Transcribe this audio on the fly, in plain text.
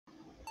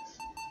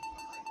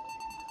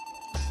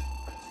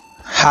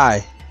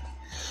Hi,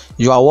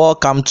 you are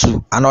welcome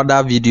to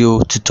another video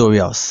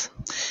tutorials.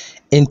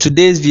 In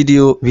today's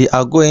video, we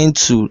are going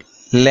to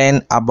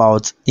learn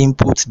about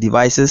input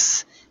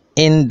devices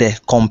in the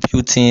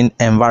computing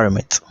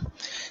environment.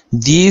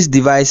 These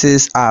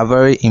devices are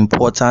very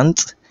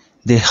important.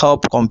 They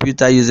help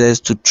computer users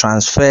to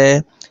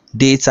transfer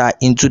data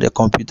into the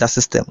computer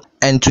system.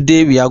 And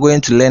today we are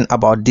going to learn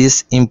about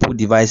these input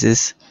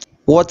devices,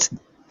 what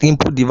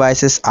input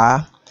devices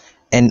are,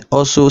 and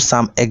also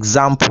some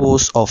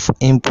examples of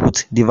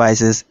input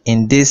devices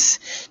in these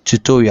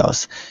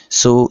tutorials.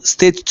 So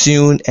stay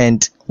tuned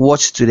and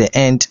watch to the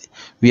end.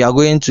 We are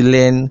going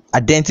to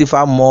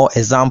identify more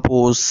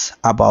examples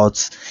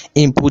about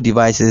input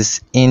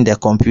devices in the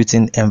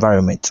computing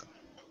environment.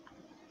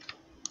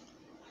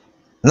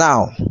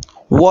 Now,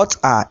 what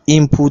are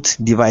input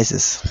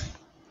devices?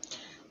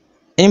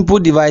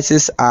 Input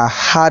devices are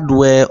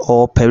hardware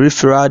or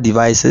peripheral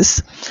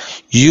devices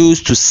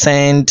used to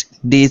send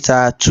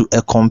data to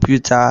a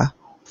computer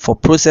for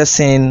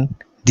processing,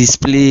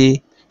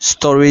 display,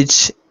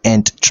 storage,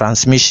 and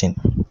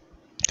transmission.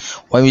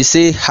 When we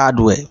say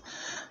hardware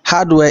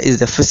is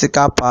the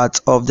physical part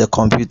of the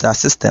computer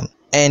system,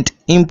 and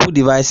input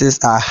devices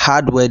are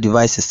hardware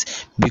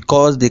devices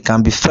because they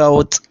can be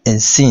felt and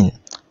seen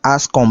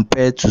as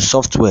compared to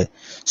software.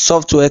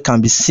 Software can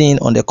be seen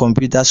on the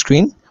computer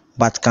screen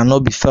but cannot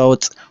be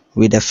felt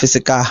with the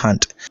physical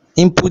hand.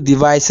 Input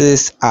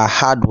devices are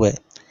hardware,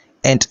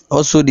 and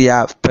also they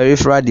are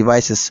peripheral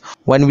devices.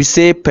 When we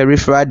say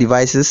peripheral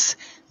devices,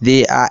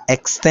 they are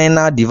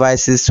external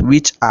devices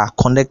which are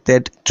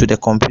connected to the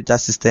computer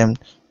system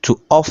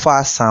to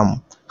offer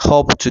some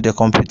help to the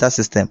computer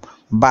system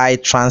by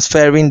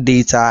transferring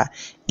data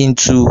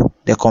into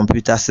the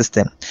computer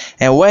system.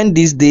 And when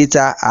these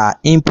data are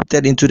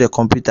inputted into the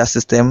computer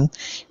system,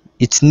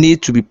 it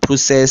needs to be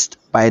processed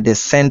by the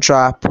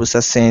central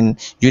processing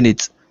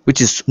unit, which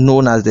is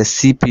known as the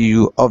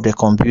CPU of the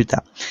computer.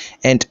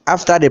 And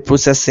after the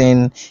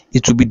processing,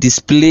 it will be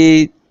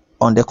displayed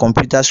on the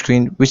computer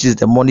screen, which is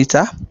the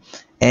monitor,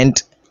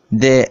 and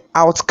the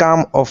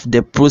outcome of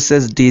the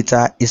processed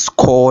data is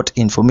called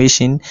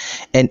information,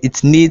 and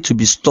it needs to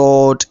be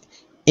stored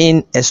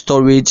in a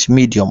storage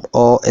medium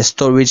or a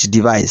storage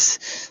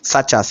device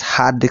such as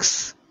hard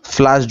disk,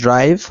 flash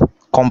drive,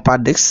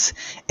 compact discs.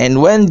 And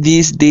when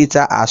these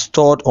data are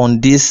stored on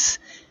these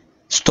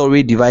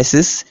storage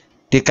devices,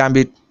 they can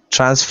be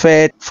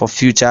transferred for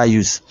future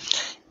use.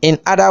 In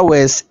other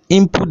words,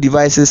 input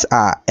devices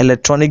are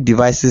electronic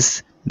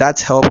devices that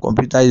help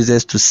computer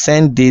users to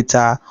send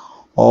data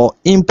or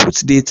input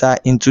data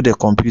into the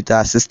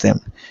computer system.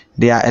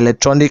 They are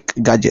electronic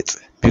gadgets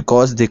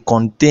because they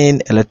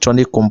contain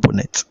electronic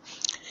components.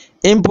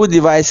 Input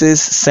devices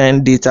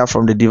send data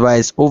from the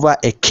device over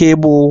a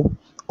cable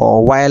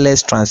or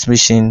wireless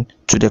transmission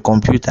to the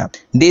computer.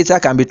 Data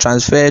can be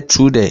transferred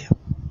through the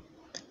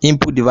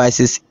input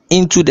devices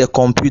into the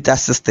computer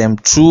system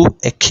through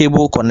a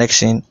cable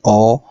connection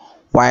or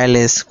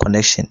wireless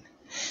connection.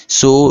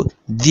 So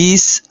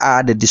these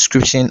are the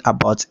description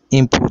about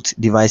input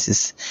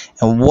devices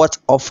and what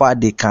offer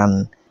they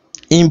can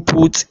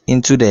input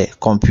into the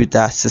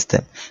computer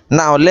system.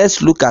 Now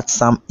let's look at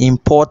some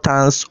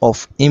importance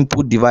of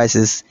input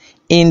devices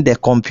in the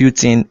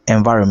computing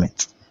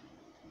environment.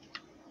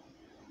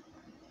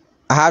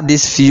 I have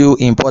this few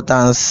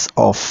importance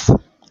of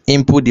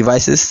input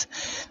devices.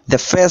 The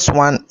first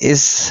one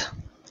is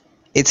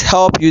it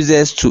helps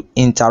users to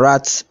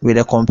interact with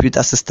the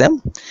computer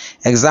system.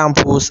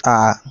 Examples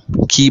are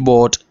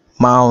keyboard,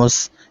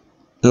 mouse,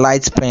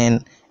 light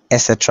pen,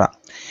 etc.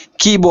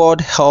 Keyboard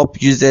help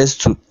users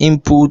to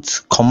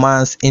input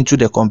commands into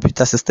the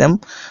computer system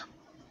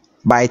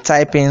by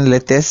typing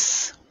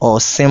letters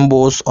or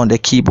symbols on the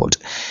keyboard.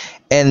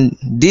 And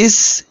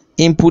this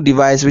input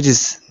device, which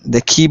is the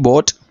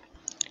keyboard,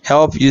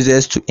 help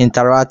users to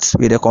interact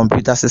with the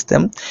computer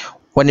system.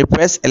 When you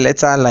press a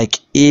letter like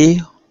A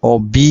or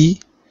B,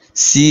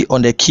 C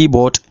on the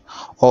keyboard,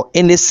 or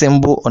any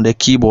symbol on the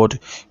keyboard,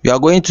 you are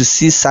going to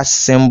see such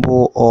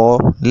symbol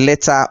or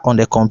letter on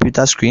the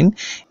computer screen,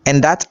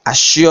 and that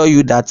assure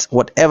you that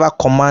whatever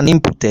command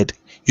inputted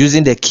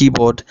using the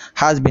keyboard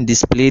has been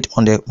displayed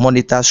on the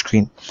monitor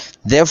screen.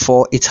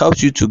 Therefore, it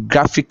helps you to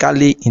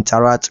graphically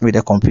interact with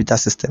the computer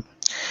system.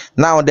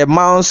 Now, the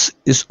mouse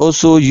is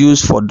also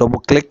used for double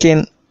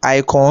clicking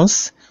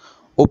icons,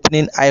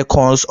 opening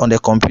icons on the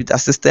computer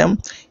system.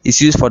 It's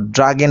used for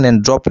dragging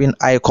and dropping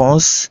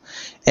icons,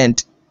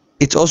 and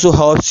it also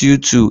helps you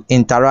to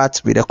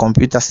interact with the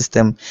computer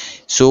system.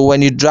 So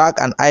when you drag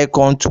an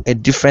icon to a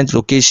different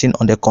location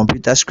on the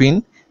computer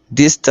screen,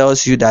 this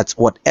tells you that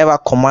whatever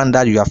command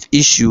that you have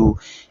issued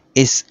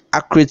is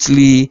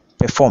accurately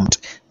performed.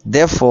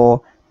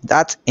 Therefore,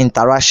 that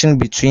interaction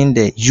between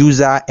the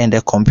user and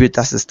the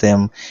computer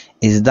system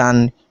is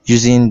done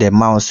using the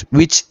mouse,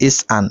 which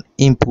is an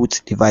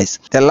input device.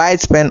 The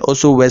light pen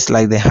also works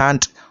like the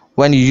hand.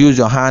 When you use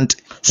your hand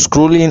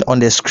scrolling on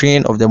the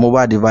screen of the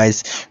mobile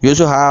device, you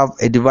also have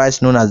a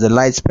device known as the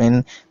light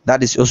pen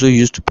that is also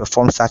used to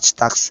perform such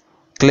tasks,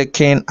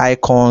 clicking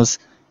icons,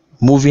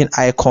 moving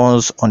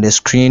icons on the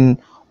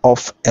screen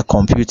of a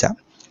computer.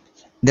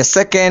 The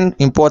second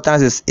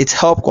importance is it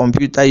helps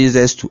computer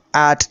users to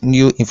add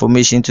new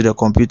information to the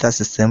computer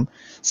system,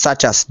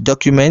 such as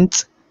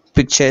documents,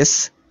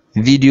 pictures,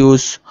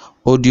 videos,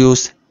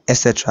 audios,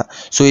 etc.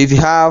 So if you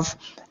have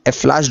a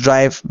flash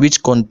drive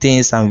which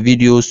contains some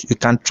videos, you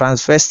can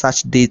transfer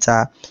such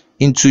data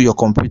into your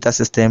computer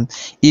system.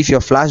 If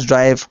your flash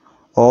drive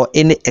or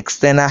any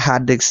external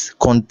hard disk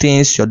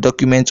contains your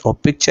documents or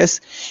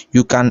pictures,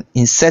 you can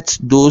insert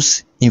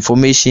those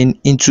information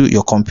into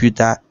your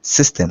computer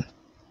system.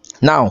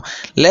 Now,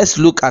 let's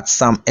look at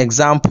some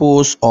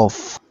examples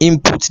of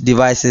input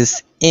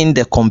devices in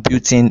the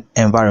computing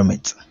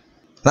environment.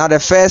 Now,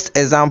 the first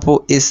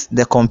example is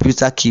the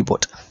computer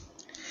keyboard.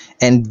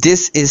 And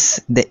this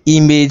is the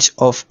image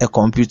of a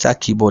computer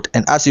keyboard.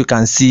 And as you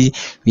can see,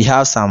 we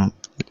have some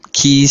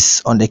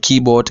keys on the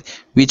keyboard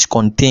which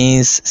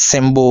contains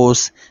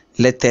symbols,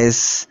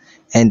 letters,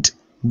 and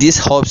this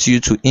helps you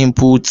to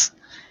input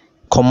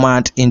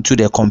command into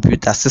the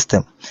computer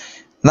system.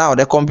 Now,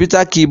 the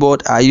computer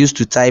keyboard are used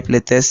to type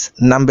letters,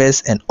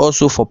 numbers, and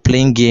also for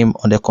playing game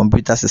on the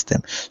computer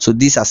system. So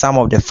these are some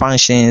of the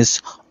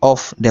functions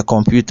of the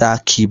computer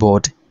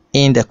keyboard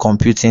in the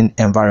computing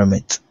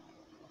environment.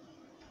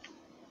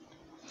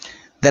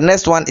 The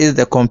next one is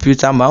the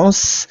computer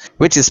mouse,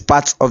 which is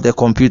part of the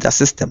computer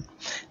system.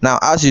 Now,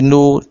 as you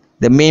know,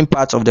 the main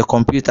part of the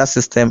computer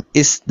system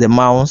is the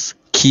mouse,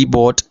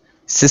 keyboard,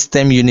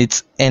 system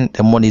unit, and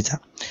the monitor.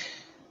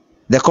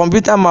 The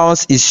computer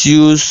mouse is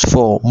used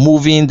for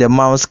moving the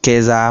mouse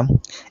cursor,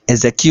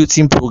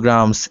 executing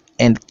programs,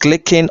 and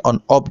clicking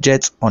on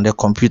objects on the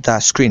computer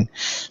screen.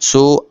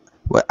 So,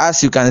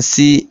 as you can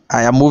see,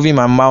 I am moving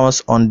my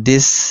mouse on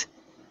this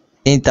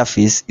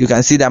interface. You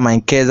can see that my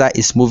cursor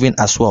is moving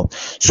as well.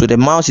 So the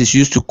mouse is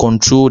used to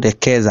control the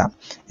cursor,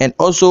 and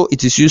also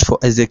it is used for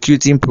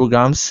executing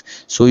programs.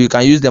 So you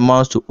can use the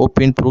mouse to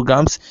open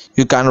programs.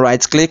 You can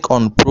right click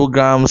on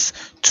programs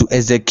to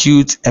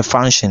execute a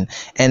function,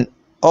 and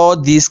all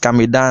these can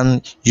be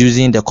done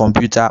using the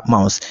computer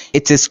mouse.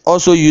 It is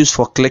also used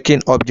for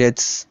clicking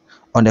objects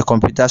on the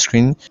computer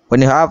screen.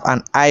 When you have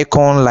an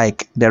icon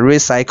like the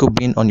recycle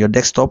bin on your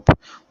desktop,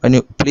 when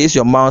you place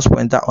your mouse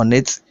pointer on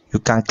it, you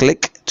can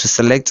click to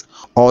select,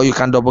 or you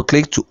can double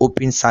click to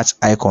open such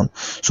icon.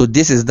 So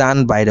this is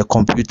done by the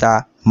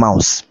computer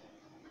mouse.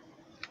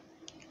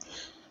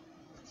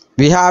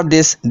 We have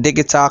this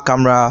digital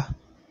camera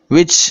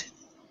which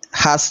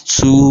has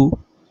two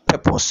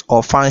purpose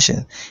or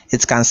function.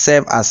 It can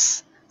serve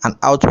as an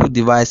output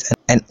device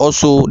and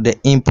also the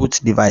input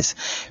device.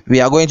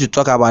 We are going to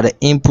talk about the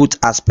input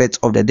aspect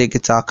of the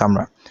digital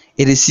camera.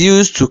 It is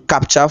used to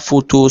capture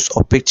photos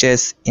or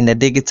pictures in the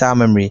digital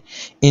memory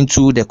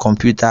into the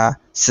computer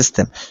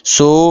system.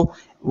 So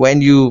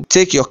when you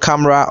take your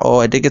camera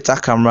or a digital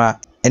camera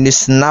and you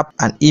snap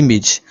an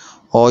image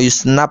or you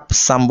snap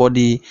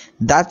somebody,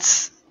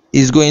 that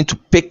is going to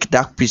pick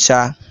that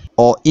picture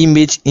or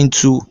image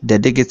into the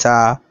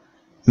digital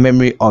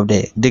memory of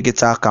the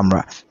digital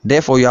camera.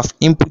 Therefore, you have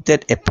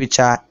inputted a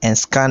picture and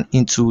scanned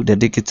into the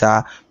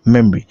digital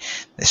memory.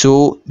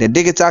 So the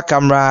digital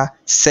camera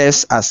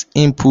serves as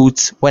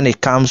input when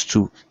it comes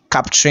to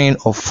capturing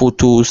of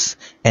photos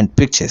and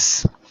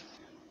pictures.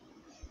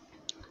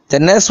 The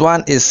next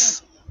one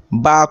is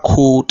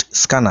barcode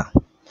scanner.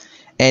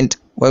 And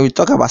when we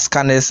talk about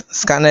scanners,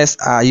 scanners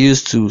are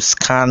used to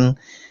scan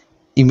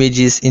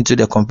images into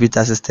the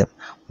computer system.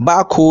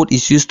 Barcode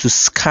is used to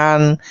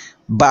scan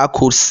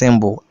barcode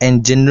symbol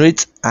and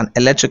generate an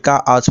electrical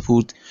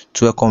output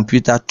to a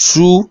computer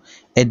through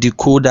a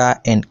decoder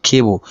and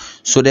cable.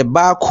 So the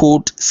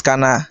barcode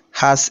scanner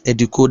has a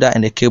decoder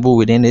and a cable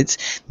within it.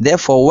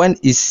 Therefore, when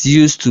it's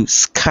used to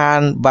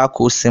scan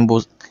barcode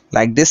symbols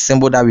like this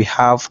symbol that we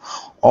have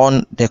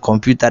on the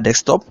computer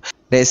desktop,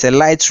 there's a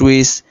light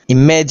rays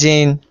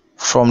emerging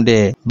from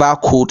the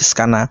barcode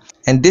scanner,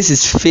 and this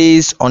is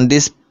phased on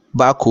this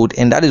barcode,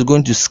 and that is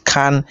going to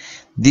scan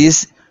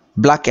these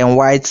black and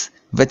white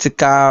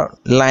vertical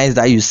lines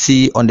that you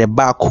see on the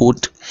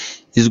barcode.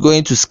 Is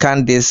going to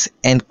scan this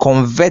and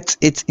convert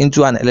it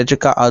into an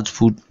electrical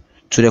output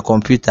to the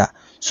computer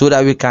so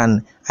that we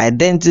can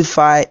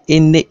identify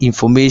any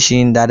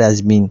information that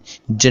has been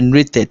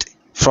generated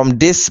from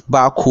this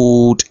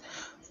barcode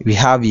we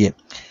have here.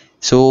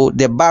 So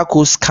the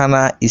barcode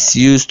scanner is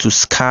used to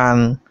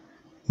scan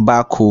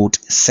barcode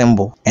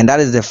symbol, and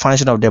that is the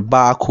function of the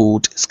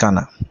barcode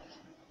scanner.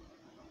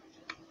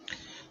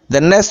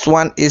 The next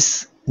one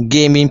is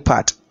gaming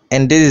pad,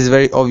 and this is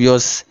very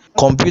obvious.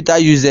 Computer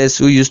users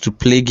who used to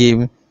play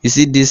game, you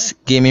see this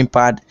gaming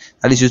pad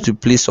that is used to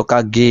play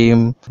soccer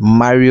game,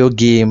 Mario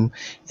game,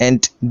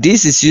 and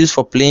this is used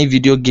for playing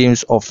video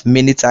games of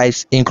many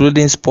types,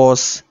 including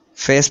sports,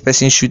 first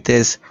person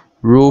shooters,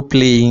 role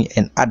playing,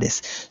 and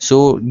others.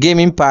 So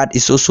gaming pad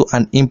is also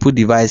an input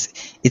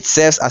device. It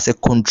serves as a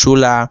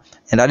controller,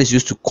 and that is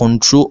used to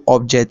control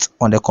objects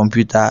on the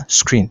computer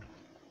screen.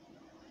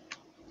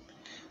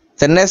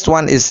 The next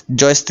one is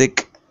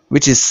joystick,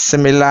 which is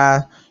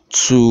similar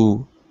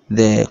to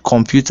the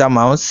computer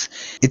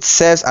mouse. It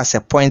serves as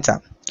a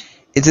pointer.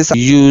 It is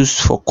used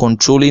for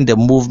controlling the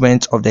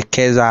movement of the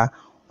cursor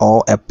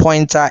or a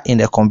pointer in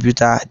the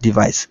computer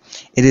device.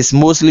 It is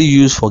mostly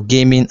used for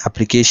gaming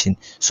application.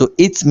 So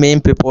its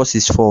main purpose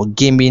is for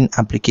gaming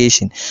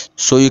application.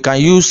 So you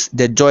can use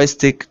the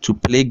joystick to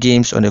play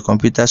games on the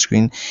computer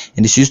screen,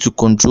 and it's used to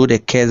control the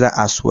cursor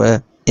as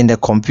well in the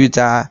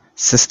computer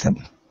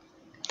system.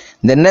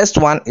 The next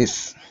one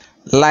is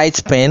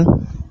light pen,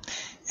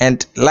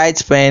 and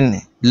light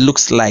pen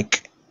looks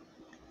like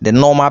the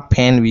normal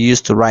pen we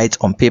use to write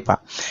on paper,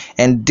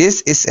 and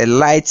this is a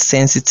light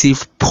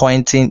sensitive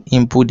pointing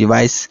input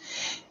device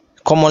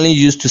commonly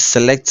used to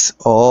select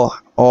or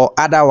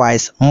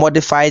otherwise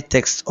modify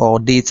text or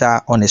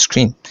data on a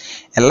screen.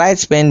 A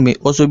light pen may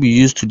also be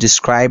used to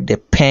describe the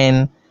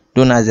pen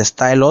known as a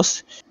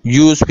stylus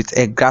used with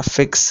a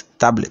graphics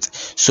tablet.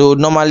 So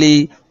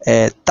normally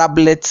a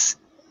tablet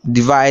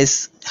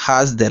device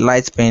has the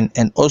light pen,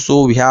 and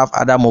also we have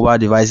other mobile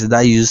devices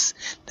that use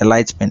the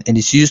light pen, and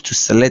it's used to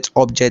select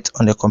objects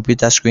on the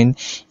computer screen.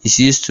 It's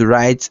used to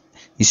write,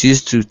 it's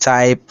used to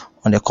type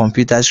on the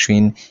computer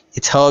screen.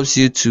 It helps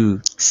you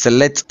to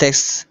select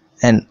text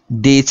and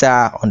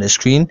data on the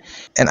screen,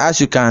 and as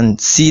you can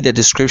see, the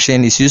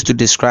description is used to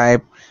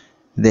describe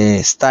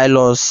the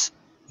stylus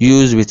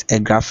used with a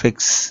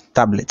graphics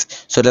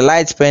tablet. So the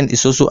light pen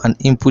is also an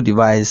input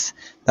device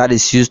that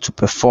is used to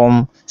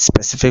perform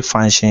specific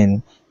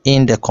function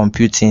in the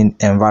computing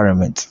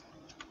environment.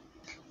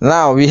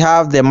 Now we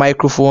have the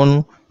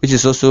microphone, which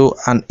is also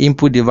an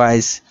input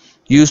device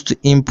used to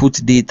input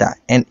data,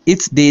 and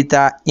its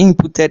data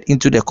inputted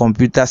into the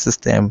computer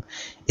system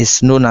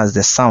is known as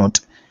the sound.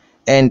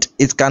 And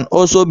it can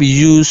also be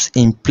used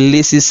in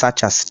places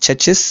such as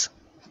churches,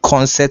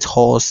 concert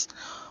halls,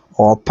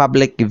 or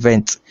public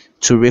events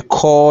to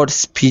record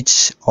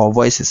speech or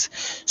voices.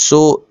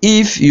 So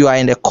if you are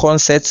in a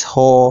concert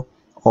hall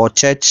or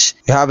church,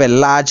 you have a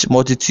large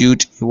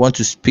multitude, you want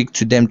to speak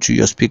to them through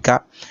your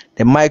speaker,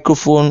 the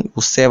microphone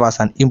will serve as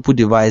an input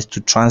device to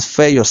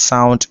transfer your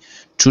sound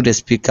through the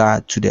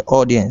speaker to the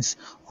audience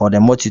or the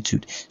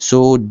multitude.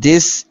 So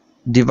this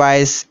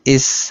device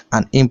is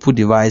an input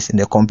device in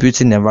the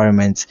computing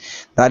environment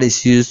that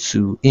is used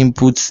to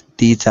input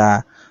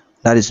data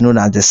that is known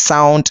as the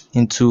sound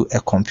into a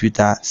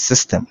computer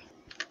system.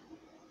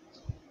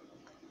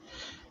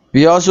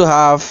 We also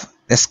have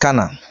a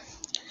scanner.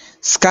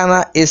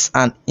 Scanner is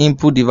an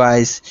input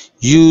device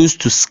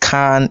used to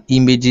scan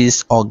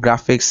images or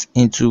graphics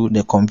into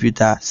the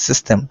computer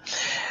system.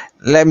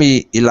 Let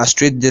me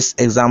illustrate this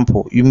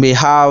example. You may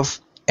have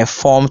a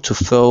form to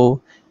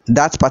fill.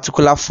 That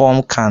particular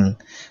form can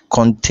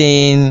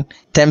contain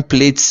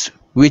templates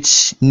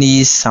which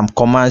needs some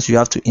commands you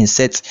have to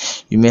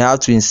insert. You may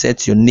have to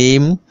insert your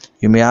name,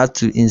 you may have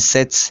to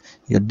insert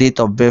your date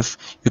of birth.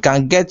 You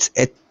can get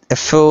a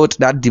field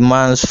that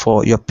demands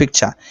for your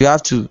picture. You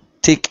have to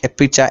take a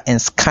picture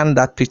and scan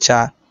that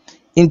picture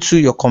into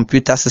your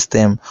computer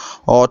system,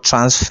 or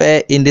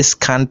transfer in the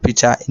scanned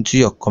picture into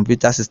your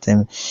computer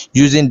system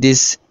using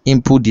this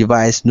input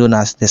device known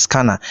as the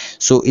scanner.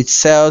 So it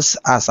serves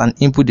as an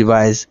input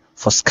device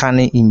for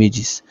scanning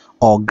images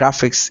or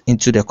graphics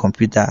into the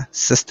computer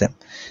system.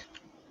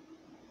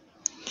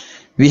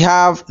 We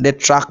have the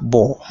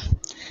trackball.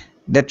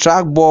 The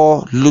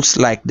trackball looks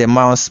like the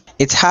mouse.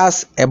 It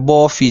has a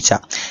ball feature.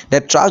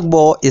 The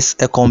trackball is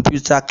a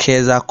computer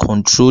cursor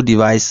control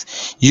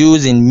device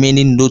used in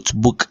many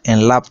notebook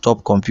and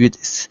laptop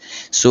computers.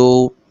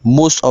 So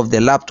most of the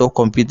laptop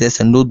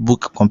computers and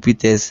notebook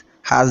computers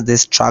has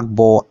this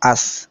trackball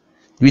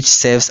which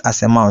serves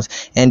as a mouse,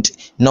 and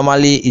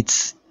normally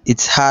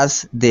it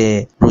has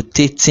the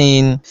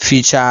rotating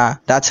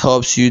feature that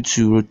helps you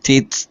to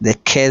rotate the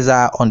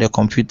cursor on the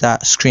computer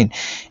screen.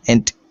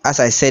 And as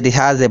I said, it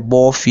has a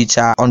ball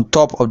feature on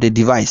top of the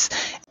device,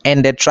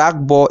 and the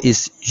trackball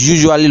is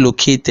usually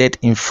located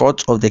in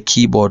front of the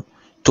keyboard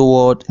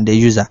toward the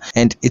user,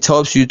 and it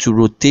helps you to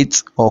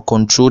rotate or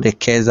control the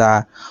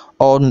cursor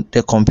on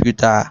the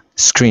computer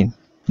screen.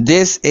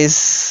 This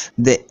is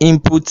the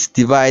input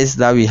device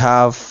that we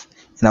have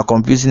in a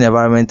computing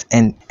environment,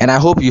 and I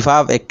hope you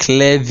have a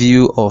clear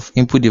view of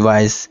input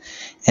device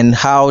and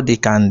how they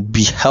can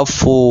be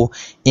helpful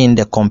in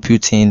the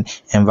computing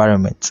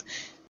environment.